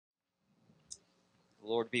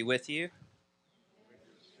Lord be with you.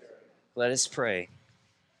 Let us pray.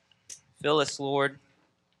 Fill us, Lord,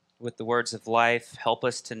 with the words of life. Help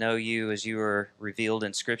us to know you as you are revealed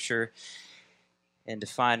in Scripture and to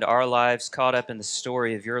find our lives caught up in the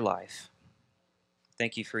story of your life.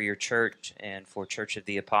 Thank you for your church and for Church of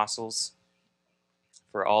the Apostles,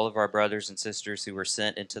 for all of our brothers and sisters who were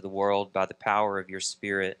sent into the world by the power of your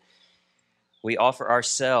Spirit. We offer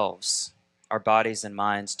ourselves, our bodies and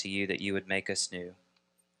minds to you that you would make us new.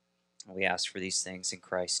 We ask for these things in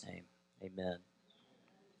Christ's name. Amen.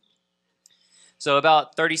 So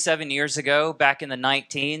about 37 years ago, back in the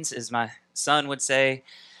 19s, as my son would say,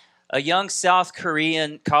 a young South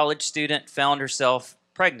Korean college student found herself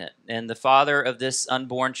pregnant. And the father of this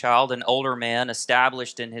unborn child, an older man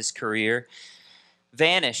established in his career,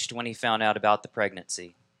 vanished when he found out about the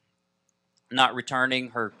pregnancy, not returning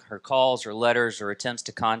her calls or letters or attempts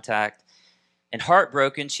to contact. And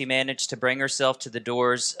heartbroken, she managed to bring herself to the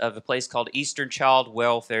doors of a place called Eastern Child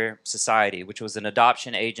Welfare Society, which was an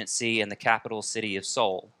adoption agency in the capital city of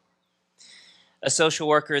Seoul. A social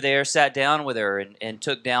worker there sat down with her and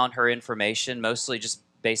took down her information, mostly just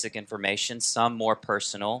basic information, some more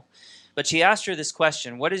personal. But she asked her this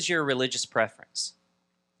question: what is your religious preference?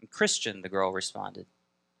 I'm Christian, the girl responded.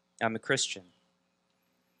 I'm a Christian.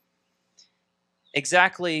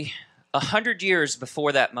 Exactly 100 years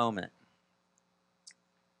before that moment,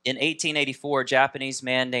 in 1884, a Japanese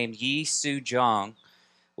man named Yi Su-jong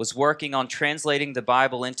was working on translating the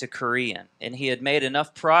Bible into Korean, and he had made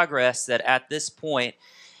enough progress that at this point,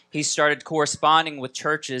 he started corresponding with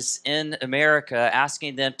churches in America,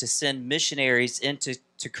 asking them to send missionaries into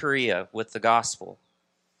Korea with the gospel.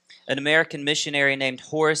 An American missionary named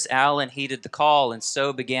Horace Allen heeded the call, and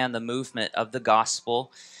so began the movement of the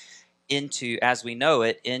gospel into, as we know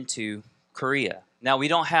it, into Korea. Now, we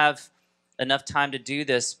don't have enough time to do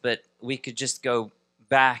this, but we could just go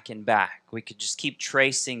back and back. We could just keep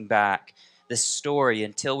tracing back this story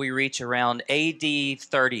until we reach around AD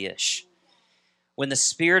 30-ish, when the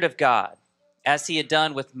Spirit of God, as he had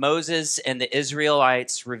done with Moses and the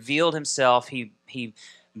Israelites, revealed himself. He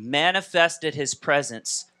manifested his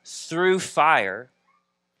presence through fire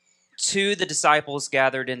to the disciples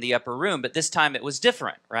gathered in the upper room. But this time it was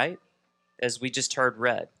different, right? As we just heard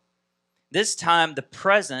read. This time the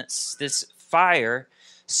presence, this fire,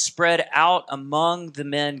 spread out among the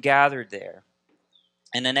men gathered there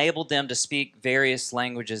and enabled them to speak various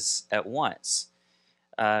languages at once.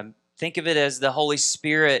 Think of it as the Holy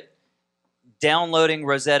Spirit downloading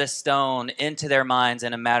Rosetta Stone into their minds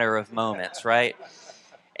in a matter of moments, right?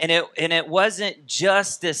 And it wasn't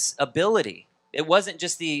just this ability. It wasn't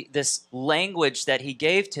just this language that he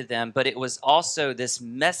gave to them, but it was also this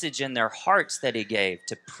message in their hearts that he gave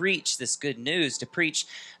to preach this good news, to preach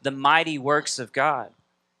the mighty works of God.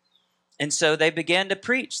 And so they began to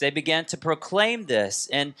preach. They began to proclaim this,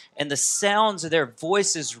 and the sounds of their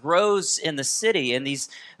voices rose in the city, and these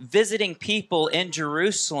visiting people in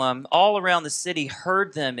Jerusalem all around the city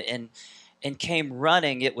heard them and came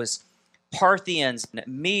running. It was Parthians and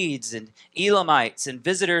Medes and Elamites and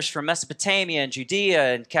visitors from Mesopotamia and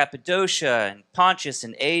Judea and Cappadocia and Pontus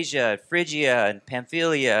and Asia, Phrygia and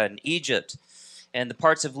Pamphylia and Egypt and the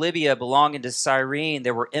parts of Libya belonging to Cyrene.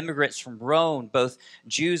 There were immigrants from Rome, both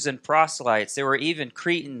Jews and proselytes. There were even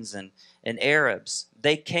Cretans and Arabs.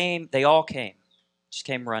 They all came, just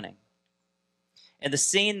came running. And the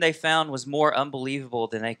scene they found was more unbelievable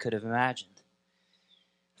than they could have imagined.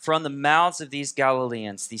 From the mouths of these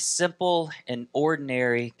Galileans, these simple and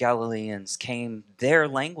ordinary Galileans, came their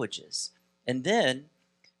languages. And then,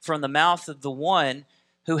 from the mouth of the one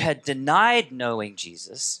who had denied knowing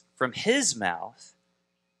Jesus, from his mouth,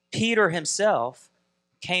 Peter himself,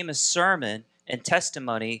 came a sermon and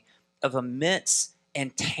testimony of immense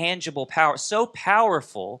and tangible power. So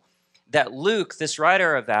powerful that Luke, this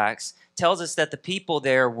writer of Acts, tells us that the people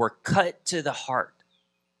there were cut to the heart.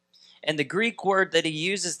 And the Greek word that he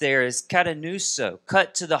uses there is katanuso,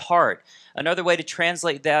 cut to the heart. Another way to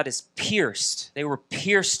translate that is pierced. They were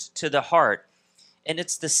pierced to the heart. And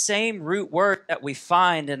it's the same root word that we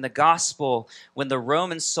find in the gospel when the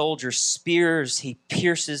Roman soldier spears, he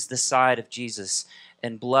pierces the side of Jesus,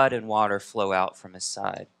 and blood and water flow out from his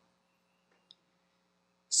side.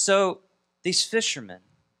 So these fishermen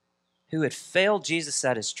who had failed Jesus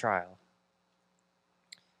at his trial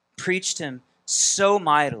preached him so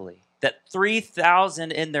mightily that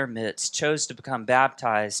 3,000 in their midst chose to become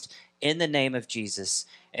baptized in the name of Jesus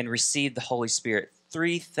and receive the Holy Spirit.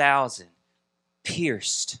 3,000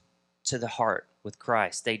 pierced to the heart with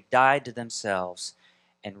Christ. They died to themselves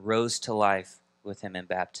and rose to life with him in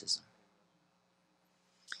baptism.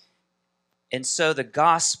 And so the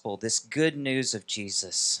gospel, this good news of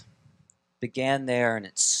Jesus, began there, and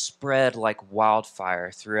it spread like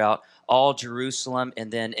wildfire throughout all Jerusalem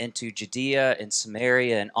and then into Judea and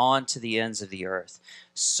Samaria and on to the ends of the earth.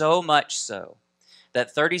 So much so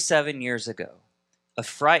that 37 years ago, a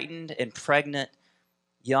frightened and pregnant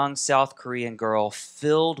young South Korean girl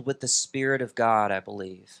filled with the Spirit of God, I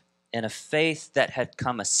believe, and a faith that had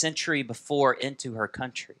come a century before into her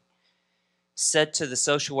country, said to the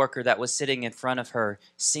social worker that was sitting in front of her,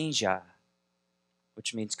 Sinja,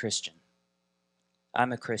 which means Christian.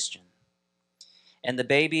 I'm a Christian. And the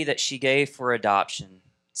baby that she gave for adoption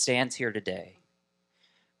stands here today,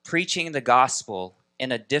 preaching the gospel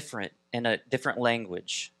in a different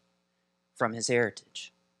language from his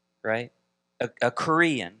heritage, right? A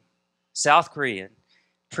Korean, South Korean,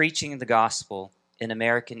 preaching the gospel in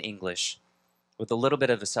American English with a little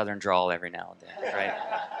bit of a Southern drawl every now and then, right?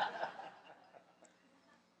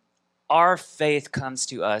 Our faith comes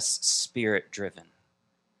to us Spirit-driven.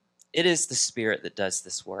 It is the Spirit that does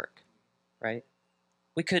this work, right?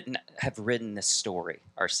 We couldn't have written this story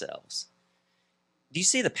ourselves. Do you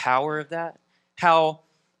see the power of that? How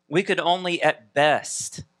we could only at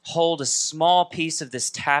best hold a small piece of this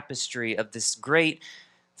tapestry of this great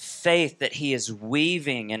faith that he is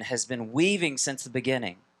weaving and has been weaving since the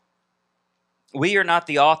beginning. We are not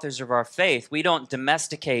the authors of our faith. We don't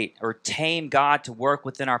domesticate or tame God to work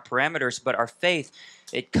within our parameters, but our faith,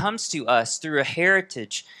 it comes to us through a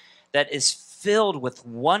heritage that is filled with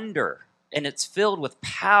wonder, and it's filled with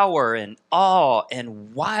power and awe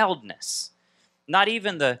and wildness. Not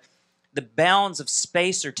even the bounds of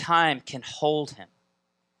space or time can hold him.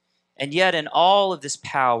 And yet in all of this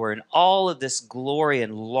power and all of this glory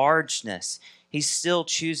and largeness, he still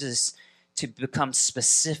chooses to become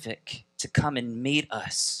specific, to come and meet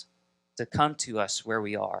us, to come to us where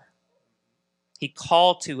we are. He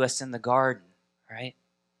called to us in the garden, right?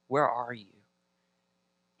 Where are you?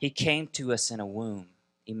 He came to us in a womb,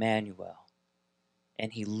 Emmanuel,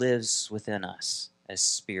 and he lives within us as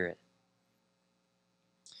Spirit.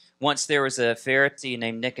 Once there was a Pharisee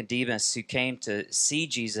named Nicodemus who came to see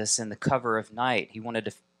Jesus in the cover of night. He wanted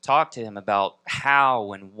to talk to him about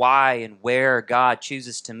how and why and where God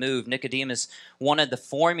chooses to move. Nicodemus wanted the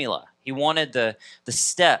formula. He wanted the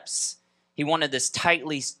steps. He wanted this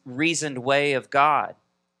tightly reasoned way of God.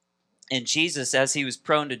 And Jesus, as he was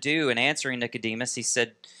prone to do in answering Nicodemus,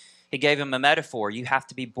 he gave him a metaphor. You have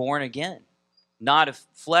to be born again, not of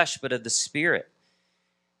flesh, but of the Spirit.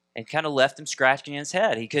 And kind of left him scratching his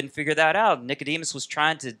head. He couldn't figure that out. Nicodemus was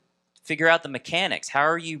trying to figure out the mechanics. How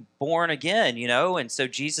are you born again, And so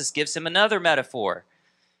Jesus gives him another metaphor.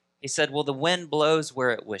 He said, well, the wind blows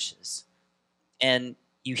where it wishes. And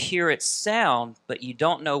you hear its sound, but you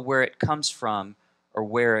don't know where it comes from or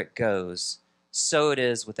where it goes. So it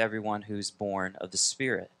is with everyone who's born of the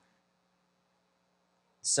Spirit.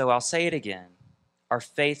 So I'll say it again. Our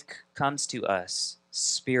faith comes to us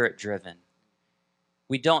Spirit-driven.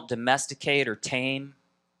 We don't domesticate or tame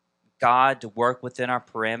God to work within our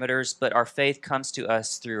parameters, but our faith comes to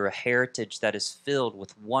us through a heritage that is filled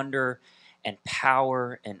with wonder and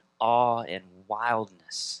power and awe and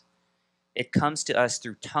wildness. It comes to us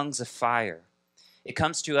through tongues of fire. It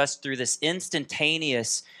comes to us through this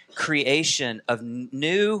instantaneous creation of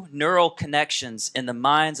new neural connections in the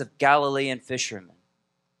minds of Galilean fishermen.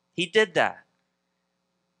 He did that.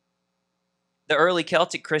 The early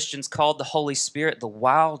Celtic Christians called the Holy Spirit the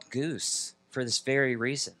wild goose for this very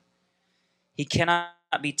reason. He cannot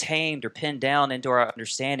be tamed or pinned down into our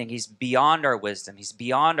understanding. He's beyond our wisdom. He's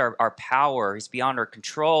beyond our power. He's beyond our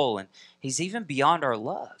control. And he's even beyond our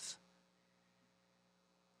love.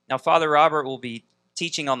 Now, Father Robert will be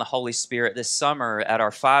teaching on the Holy Spirit this summer at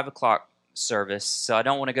our 5 o'clock service, so I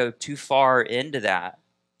don't want to go too far into that.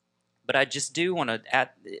 But I just do want to,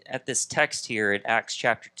 at this text here in Acts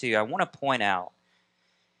chapter 2, I want to point out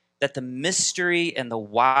that the mystery and the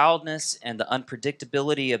wildness and the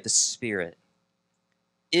unpredictability of the Spirit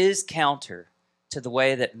is counter to the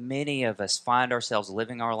way that many of us find ourselves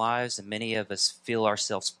living our lives, and many of us feel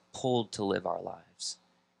ourselves pulled to live our lives.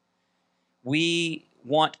 We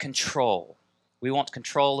want control. We want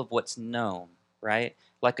control of what's known, right?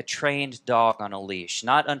 Like a trained dog on a leash,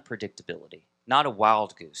 not unpredictability, not a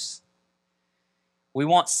wild goose. We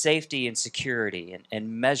want safety and security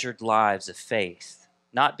and measured lives of faith,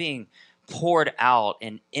 not being poured out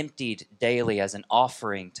and emptied daily as an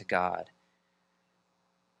offering to God,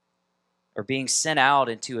 or being sent out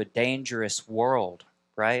into a dangerous world,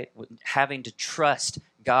 right? Having to trust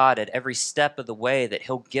God at every step of the way that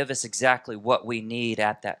he'll give us exactly what we need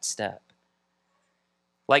at that step.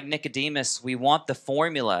 Like Nicodemus, we want the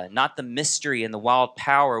formula, not the mystery and the wild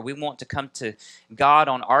power. We want to come to God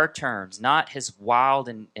on our terms, not his wild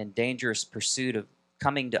and dangerous pursuit of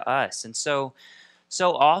coming to us. And so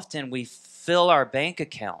often we fill our bank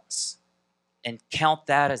accounts and count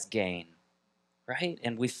that as gain, right?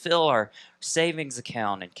 And we fill our savings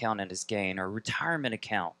account and count it as gain, or retirement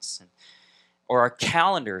accounts, or our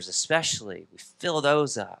calendars especially. We fill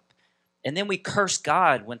those up. And then we curse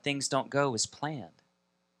God when things don't go as planned.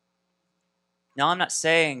 Now, I'm not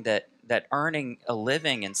saying that earning a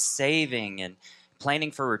living and saving and planning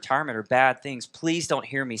for retirement are bad things. Please don't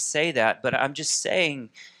hear me say that. But I'm just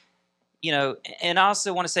saying, and I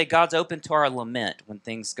also want to say God's open to our lament when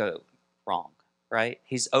things go wrong, right?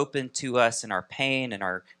 He's open to us in our pain and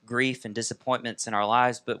our grief and disappointments in our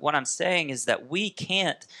lives. But what I'm saying is that we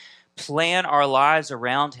can't plan our lives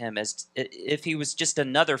around him as if he was just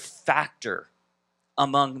another factor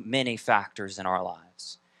among many factors in our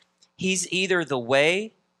lives. He's either the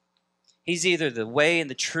way and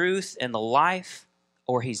the truth and the life,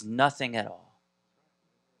 or he's nothing at all.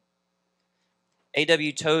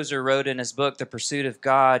 A.W. Tozer wrote in his book, The Pursuit of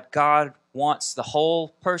God, God wants the whole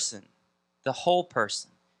person,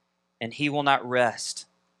 and he will not rest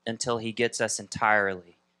until he gets us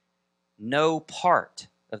entirely. No part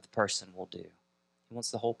of the person will do. He wants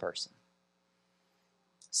the whole person.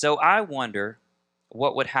 So I wonder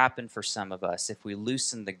what would happen for some of us if we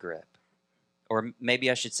loosen the grip. Or maybe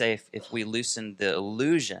I should say if we loosen the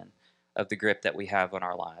illusion of the grip that we have on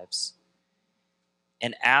our lives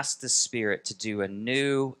and ask the Spirit to do a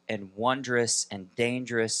new and wondrous and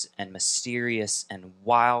dangerous and mysterious and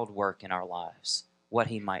wild work in our lives, what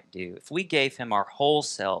he might do. If we gave him our whole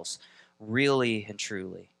selves, really and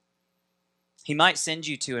truly, he might send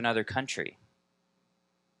you to another country,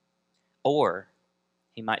 or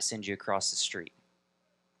he might send you across the street.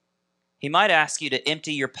 He might ask you to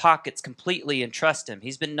empty your pockets completely and trust him.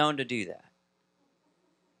 He's been known to do that.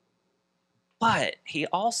 But he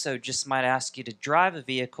also just might ask you to drive a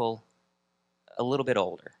vehicle a little bit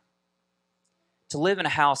older, to live in a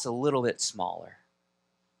house a little bit smaller,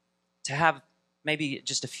 to have maybe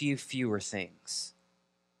just a few fewer things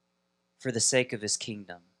for the sake of his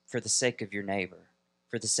kingdom, for the sake of your neighbor,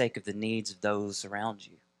 for the sake of the needs of those around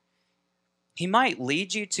you. He might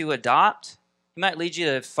lead you to adopt. He might lead you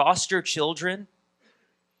to foster children,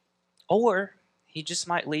 or he just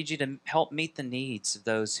might lead you to help meet the needs of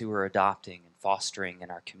those who are adopting and fostering in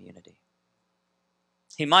our community.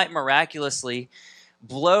 He might miraculously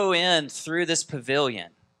blow in through this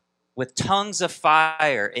pavilion with tongues of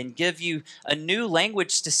fire and give you a new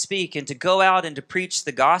language to speak and to go out and to preach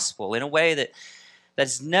the gospel in a way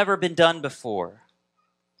that's never been done before.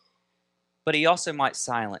 But he also might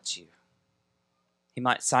silence you. He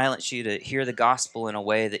might silence you to hear the gospel in a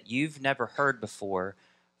way that you've never heard before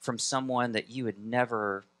from someone that you had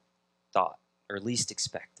never thought or least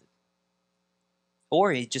expected.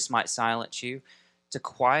 Or he just might silence you to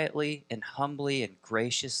quietly and humbly and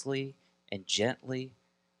graciously and gently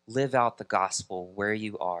live out the gospel where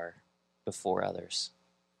you are before others.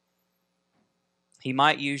 He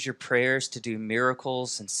might use your prayers to do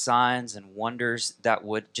miracles and signs and wonders that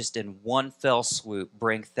would just in one fell swoop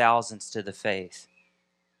bring thousands to the faith.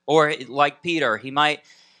 Or like Peter, he might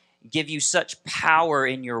give you such power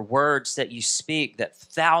in your words that you speak that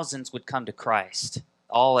thousands would come to Christ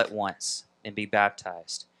all at once and be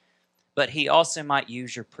baptized. But he also might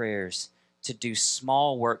use your prayers to do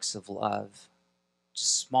small works of love,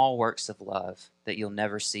 just small works of love that you'll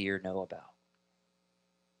never see or know about.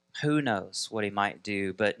 Who knows what he might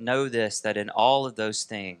do, but know this, that in all of those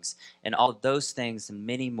things, and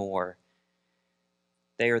many more,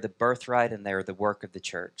 they are the birthright and they are the work of the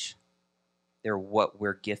church. They're what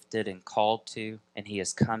we're gifted and called to, and he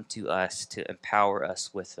has come to us to empower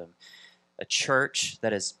us with them. A church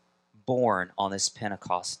that is born on this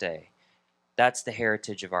Pentecost day. That's the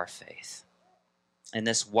heritage of our faith. And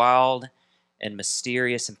this wild and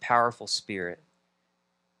mysterious and powerful Spirit,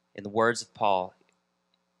 in the words of Paul,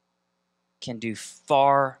 can do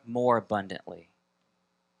far more abundantly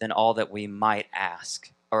than all that we might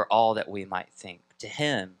ask or all that we might think. To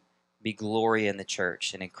him be glory in the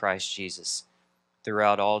church and in Christ Jesus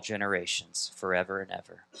throughout all generations, forever and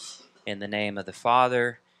ever. In the name of the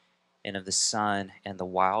Father, and of the Son, and the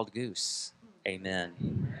wild goose.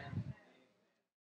 Amen.